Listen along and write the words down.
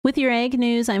With your Ag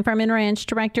News, I'm Farm and Ranch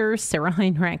Director Sarah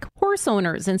Heinrich. Horse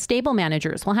owners and stable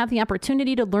managers will have the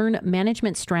opportunity to learn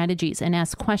management strategies and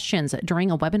ask questions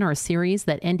during a webinar series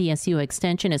that NDSU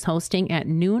Extension is hosting at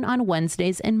noon on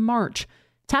Wednesdays in March.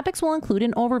 Topics will include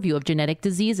an overview of genetic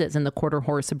diseases in the quarter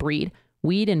horse breed,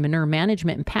 weed and manure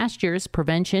management in pastures,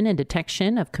 prevention and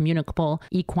detection of communicable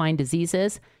equine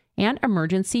diseases, and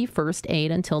emergency first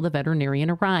aid until the veterinarian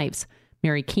arrives.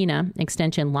 Mary Keena,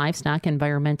 Extension Livestock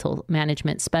Environmental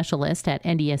Management Specialist at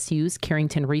NDSU's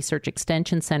Carrington Research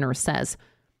Extension Center, says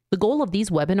the goal of these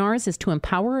webinars is to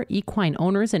empower equine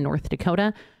owners in North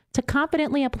Dakota to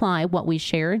confidently apply what we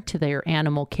share to their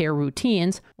animal care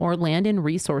routines or land and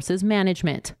resources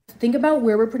management. Think about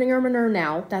where we're putting our manure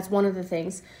now. That's one of the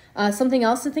things. Something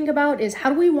else to think about is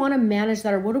how do we want to manage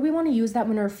that, or what do we want to use that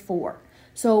manure for?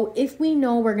 So if we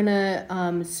know we're going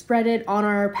to spread it on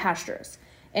our pastures,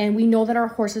 and we know that our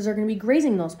horses are going to be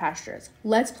grazing those pastures,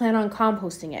 let's plan on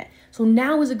composting it. So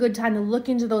now is a good time to look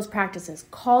into those practices.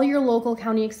 Call your local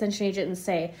county extension agent and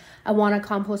say, I want to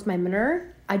compost my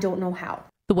manure. I don't know how.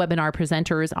 The webinar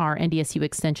presenters are NDSU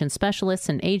Extension specialists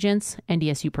and agents,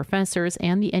 NDSU professors,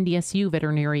 and the NDSU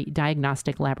Veterinary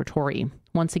Diagnostic Laboratory.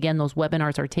 Once again, those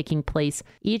webinars are taking place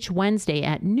each Wednesday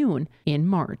at noon in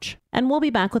March. And we'll be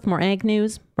back with more Ag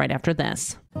News right after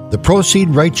this. The Proceed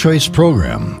Right Choice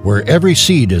program, where every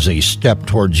seed is a step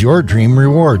towards your dream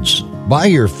rewards. Buy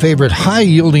your favorite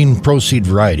high-yielding Proceed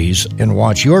varieties and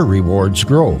watch your rewards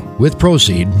grow. With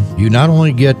Proceed, you not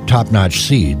only get top-notch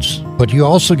seeds, but you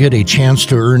also get a chance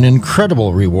to earn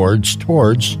incredible rewards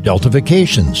towards Delta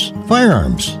Vacations,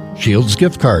 firearms, Shields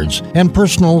gift cards, and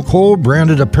personal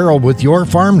co-branded apparel with your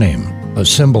farm name, a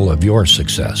symbol of your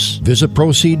success. Visit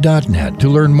Proceed.net to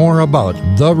learn more about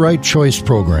the Right Choice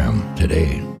program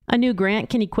today. A new grant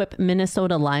can equip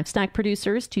Minnesota livestock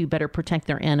producers to better protect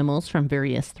their animals from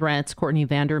various threats. Courtney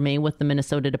Vandermay with the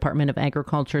Minnesota Department of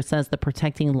Agriculture says the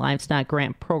Protecting Livestock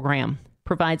Grant Program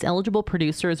provides eligible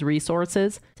producers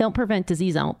resources to help prevent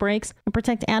disease outbreaks and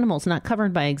protect animals not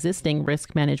covered by existing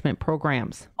risk management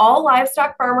programs. All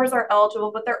livestock farmers are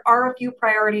eligible, but there are a few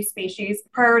priority species,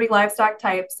 priority livestock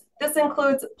types. This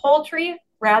includes poultry,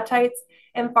 ratites,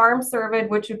 and farm cervid,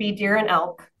 which would be deer and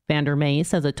elk. Vandermay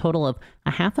says a total of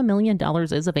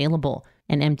 $500,000 is available,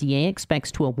 and MDA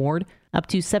expects to award up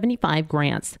to 75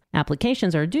 grants.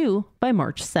 Applications are due by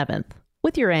March 7th.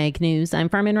 With your Ag News, I'm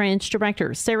Farm and Ranch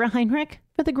Director Sarah Heinrich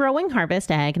for the Growing Harvest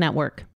Ag Network.